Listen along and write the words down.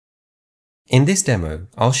In this demo,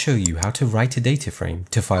 I'll show you how to write a data frame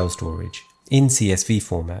to file storage in CSV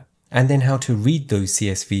format, and then how to read those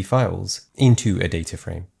CSV files into a data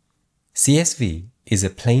frame. CSV is a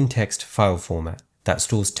plain text file format that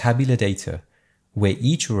stores tabular data where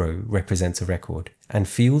each row represents a record and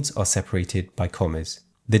fields are separated by commas.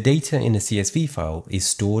 The data in a CSV file is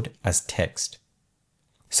stored as text.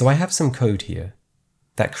 So I have some code here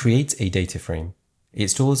that creates a data frame. It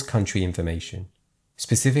stores country information,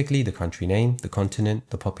 specifically the country name, the continent,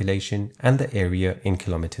 the population, and the area in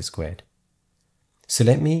kilometers squared. So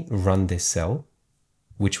let me run this cell,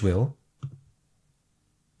 which will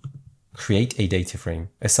create a data frame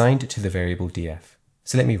assigned to the variable df.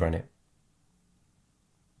 So let me run it.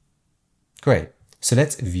 Great. So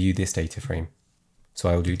let's view this data frame. So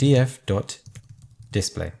I will do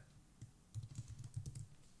df.display.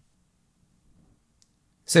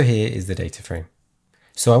 So here is the data frame.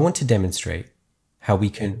 So I want to demonstrate how we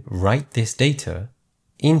can write this data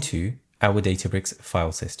into our Databricks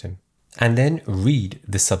file system and then read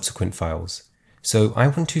the subsequent files. So I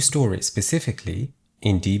want to store it specifically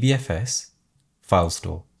in dbfs file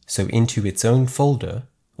store, so into its own folder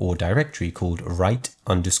or directory called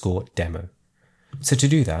write_demo. So to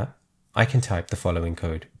do that, I can type the following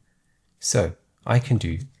code. So I can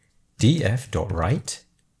do df.write.csv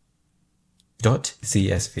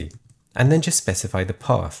and then just specify the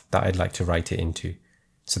path that I'd like to write it into.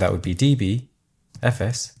 So that would be dbfs://.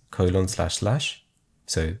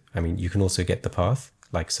 So, you can also get the path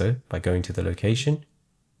like so by going to the location.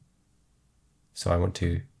 So I want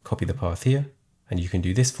to copy the path here, and you can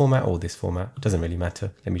do this format or this format, doesn't really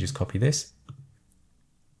matter. Let me just copy this.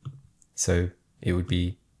 So it would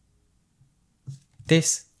be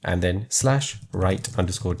this and then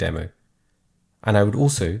 /write_demo. And I would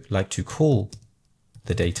also like to call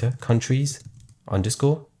the data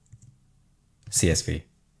countries_CSV.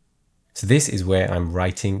 So this is where I'm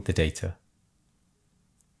writing the data.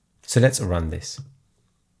 So let's run this.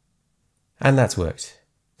 And that's worked.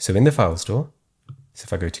 So in the file store, so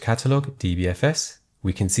if I go to catalog, dbfs,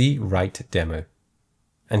 we can see write demo.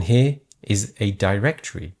 And here is a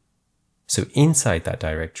directory. So inside that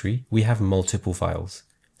directory, we have multiple files.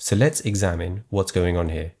 So let's examine what's going on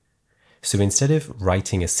here. So instead of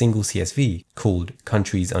writing a single CSV called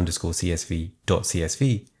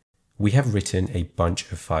countries_csv.csv, we have written a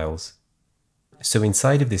bunch of files. So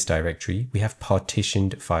inside of this directory, we have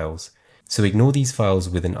partitioned files. So ignore these files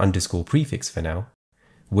with an underscore prefix for now.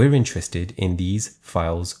 We're interested in these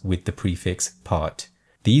files with the prefix part.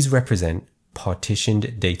 These represent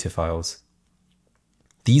partitioned data files.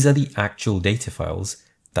 These are the actual data files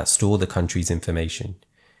that store the country's information.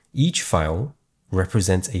 Each file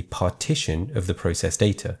represents a partition of the processed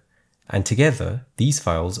data, and together these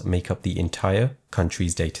files make up the entire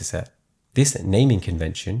country's dataset. This naming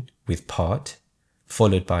convention with part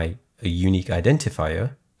followed by a unique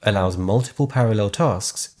identifier allows multiple parallel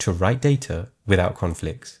tasks to write data without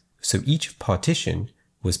conflicts. So each partition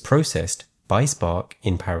was processed by Spark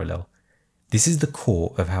in parallel. This is the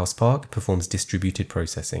core of how Spark performs distributed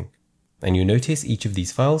processing. And you'll notice each of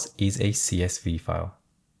these files is a CSV file,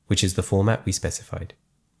 which is the format we specified.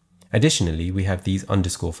 Additionally, we have these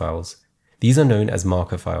underscore files. These are known as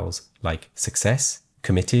marker files like success,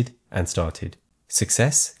 committed, and started.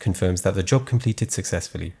 Success confirms that the job completed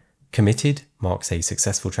successfully. Committed marks a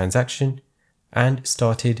successful transaction, and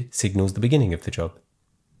started signals the beginning of the job.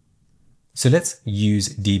 So let's use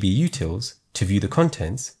dbutils to view the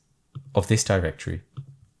contents of this directory.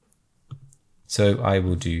 So I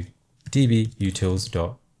will do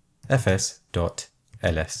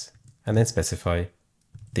dbutils.fs.ls and then specify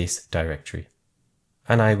this directory,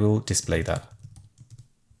 and I will display that.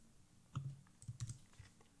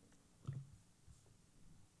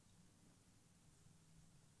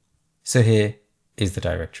 So here is the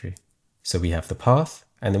directory. So we have the path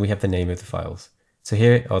and then we have the name of the files. So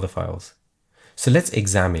here are the files. So let's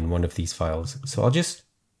examine one of these files. So I'll just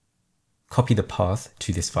copy the path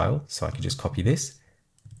to this file. So I can just copy this.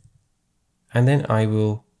 And then I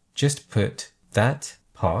will just put that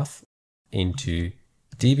path into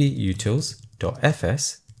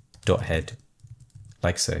dbutils.fs.head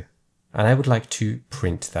like so. And I would like to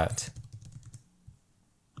print that.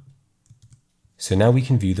 So now we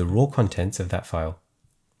can view the raw contents of that file.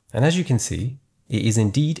 And as you can see, it is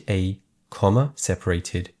indeed a comma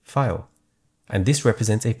separated file. And this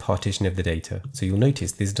represents a partition of the data. So you'll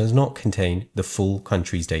notice this does not contain the full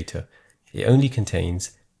country's data. It only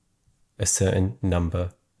contains a certain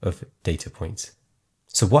number of data points.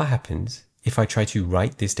 So what happens if I try to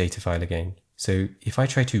write this data file again? So if I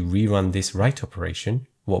try to rerun this write operation,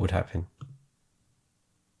 what would happen?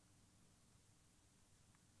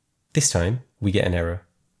 This time we get an error.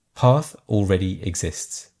 Path already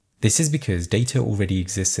exists. This is because data already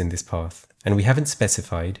exists in this path, and we haven't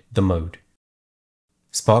specified the mode.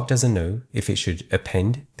 Spark doesn't know if it should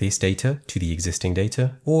append this data to the existing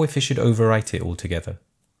data or if it should overwrite it altogether.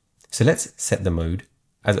 So let's set the mode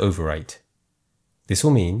as overwrite. This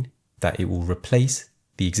will mean that it will replace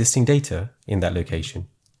the existing data in that location.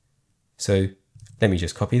 So let me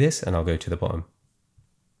just copy this and I'll go to the bottom.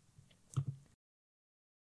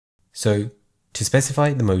 So to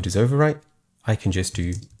specify the mode as overwrite, I can just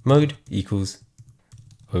do mode equals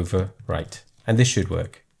overwrite, and this should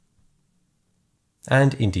work.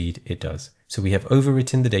 And indeed it does. So we have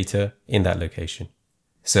overwritten the data in that location.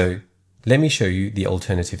 So let me show you the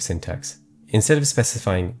alternative syntax. Instead of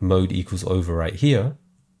specifying mode equals overwrite here,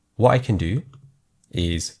 what I can do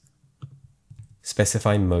is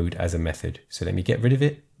specify mode as a method. So let me get rid of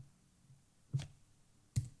it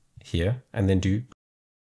here and then do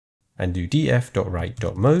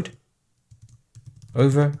df.write.mode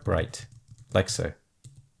overwrite, like so.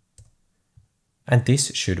 And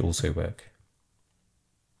this should also work.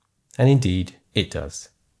 And indeed, it does.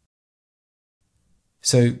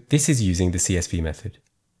 So this is using the CSV method.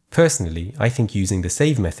 Personally, I think using the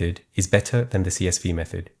save method is better than the CSV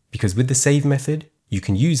method, because with the save method, you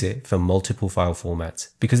can use it for multiple file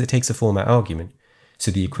formats because it takes a format argument. So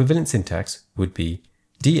the equivalent syntax would be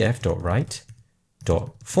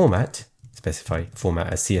df.write.format, specify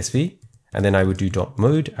format as CSV, and then I would do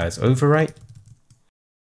 .mode as overwrite,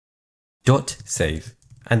 .save,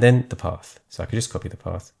 and then the path. So I could just copy the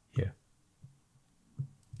path here.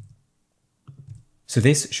 So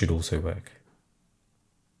this should also work.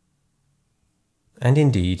 And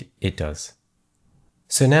indeed, it does.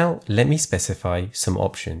 So now let me specify some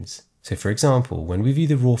options. So for example, when we view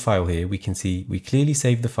the raw file here, we can see we clearly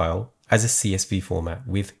saved the file as a CSV format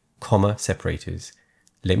with comma separators.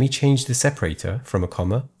 Let me change the separator from a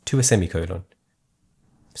comma to a semicolon.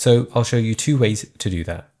 So I'll show you two ways to do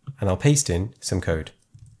that, and I'll paste in some code.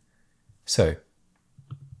 So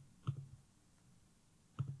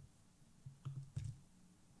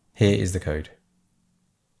here is the code.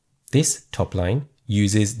 This top line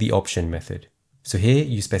uses the option method. So here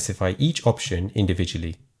you specify each option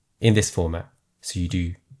individually in this format. So you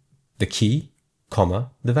do the key,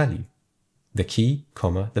 comma, the value. The key,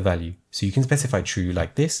 comma, the value. So you can specify true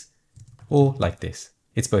like this or like this.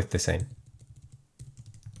 It's both the same.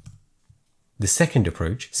 The second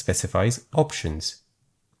approach specifies options.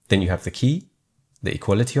 Then you have the key, the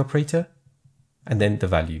equality operator, and then the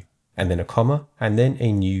value, and then a comma, and then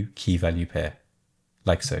a new key value pair,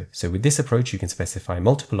 like so. So with this approach, you can specify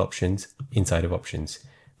multiple options inside of options.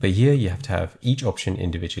 But here you have to have each option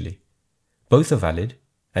individually. Both are valid,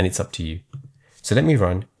 and it's up to you. So let me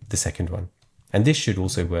run the second one. And this should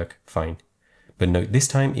also work fine. But note this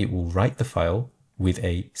time it will write the file with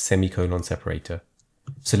a semicolon separator.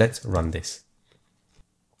 So let's run this.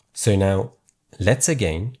 So now let's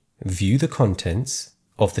again view the contents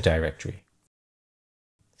of the directory.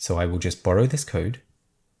 So I will just borrow this code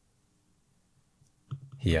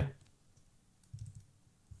here.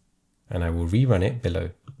 And I will rerun it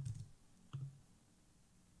below.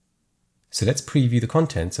 So let's preview the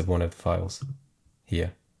contents of one of the files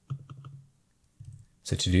here.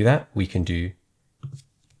 So to do that, we can do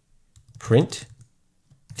print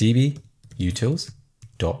db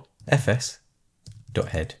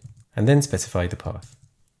utils.fs.head and then specify the path.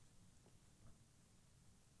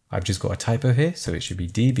 I've just got a typo here, so it should be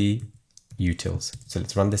db utils. So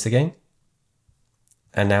let's run this again.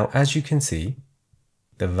 And now, as you can see,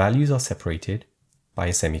 the values are separated by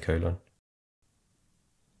a semicolon.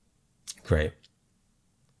 Great.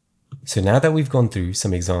 So now that we've gone through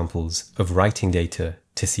some examples of writing data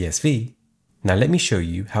to CSV, now let me show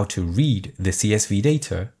you how to read the CSV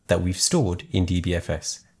data that we've stored in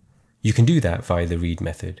dbfs. You can do that via the read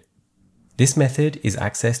method. This method is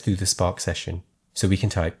accessed through the Spark session, so we can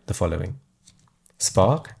type the following: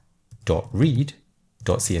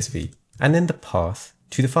 spark.read.csv, and then the path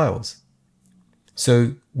to the files.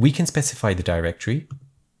 So we can specify the directory.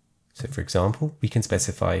 So for example, we can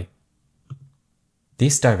specify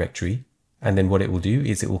this directory, and then what it will do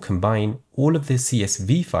is it will combine all of the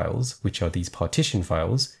CSV files, which are these partition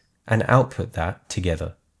files, and output that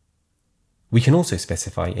together. We can also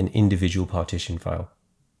specify an individual partition file,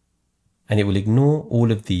 and it will ignore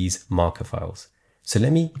all of these marker files. So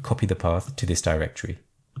let me copy the path to this directory.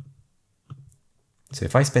 So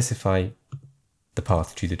if I specify the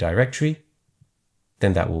path to the directory,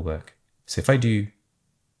 then that will work. So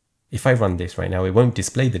if I run this right now, it won't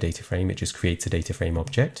display the data frame, it just creates a data frame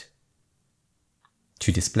object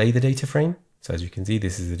to display the data frame. So as you can see,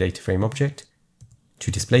 this is the data frame object.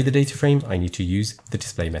 to display the data frame, I need to use the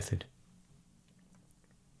display method.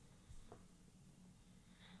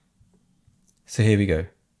 So here we go.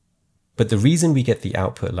 But the reason we get the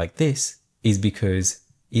output like this is because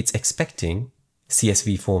it's expecting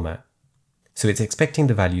CSV format. So it's expecting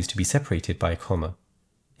the values to be separated by a comma.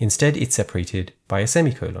 Instead, it's separated by a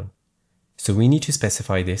semicolon. So we need to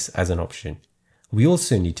specify this as an option. We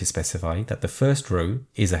also need to specify that the first row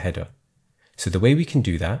is a header. So the way we can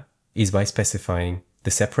do that is by specifying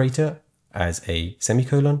the separator as a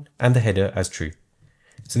semicolon and the header as true.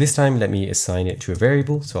 So this time, let me assign it to a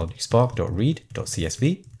variable. So I'll do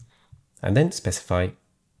spark.read.csv and then specify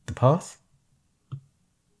the path.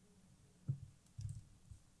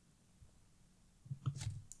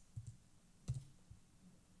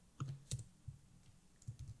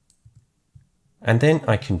 And then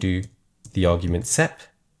I can do the argument sep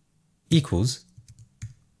equals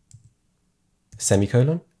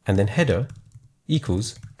semicolon and then header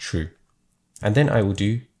equals true. And then I will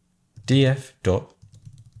do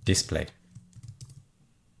df.display.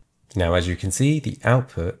 Now, as you can see, the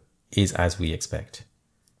output is as we expect.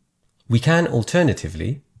 We can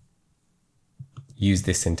alternatively use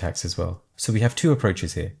this syntax as well. So we have two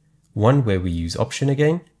approaches here. One where we use option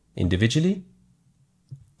again individually,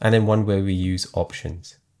 and then one where we use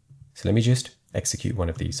options. So let me just execute one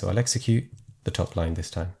of these. So I'll execute the top line this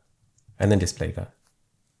time and then display that.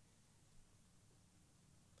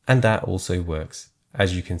 And that also works,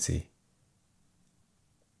 as you can see.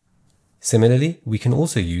 Similarly, we can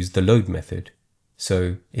also use the load method.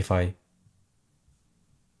 So if I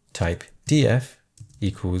type df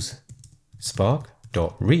equals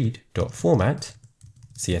spark.read.format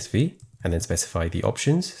CSV and then specify the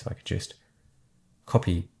options, so I could just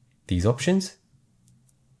copy these options.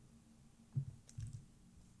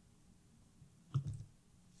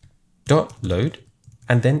 Dot load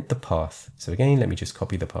and then the path. So again, let me just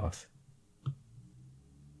copy the path.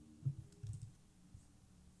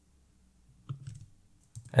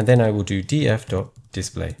 And then I will do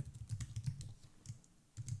df.display.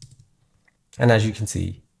 And as you can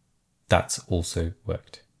see, that's also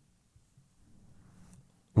worked.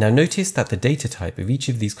 Now notice that the data type of each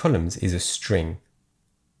of these columns is a string.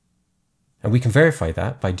 And we can verify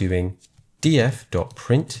that by doing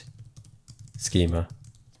df.print schema.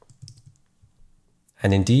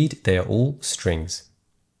 And indeed, they are all strings.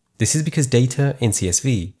 This is because data in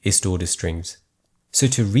CSV is stored as strings. So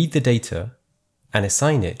to read the data and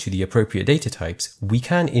assign it to the appropriate data types, we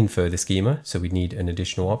can infer the schema. So we need an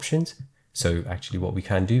additional options. So actually what we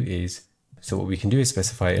can do is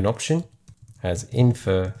specify an option as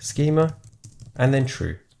infer schema and then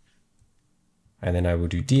true. And then I will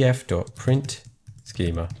do df.print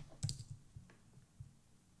schema.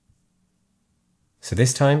 So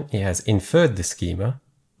this time it has inferred the schema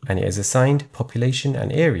and it has assigned population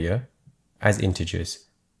and area as integers.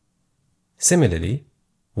 Similarly,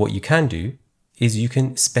 what you can do is you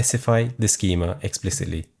can specify the schema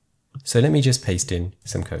explicitly. So let me just paste in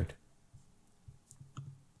some code.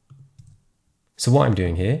 So what I'm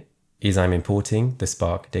doing here is I'm importing the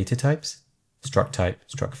Spark data types, struct type,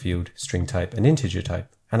 struct field, string type, and integer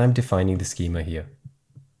type, and I'm defining the schema here.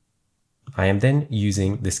 I am then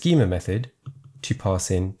using the schema method to pass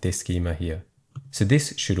in this schema here. So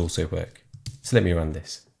this should also work. So let me run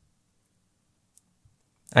this.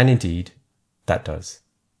 And indeed, that does.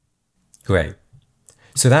 Great.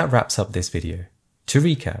 So that wraps up this video. To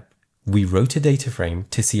recap, we wrote a data frame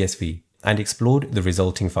to CSV and explored the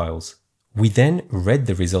resulting files. We then read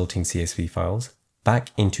the resulting CSV files back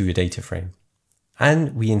into a data frame,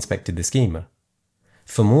 and we inspected the schema.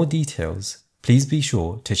 For more details, please be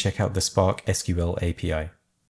sure to check out the Spark SQL API.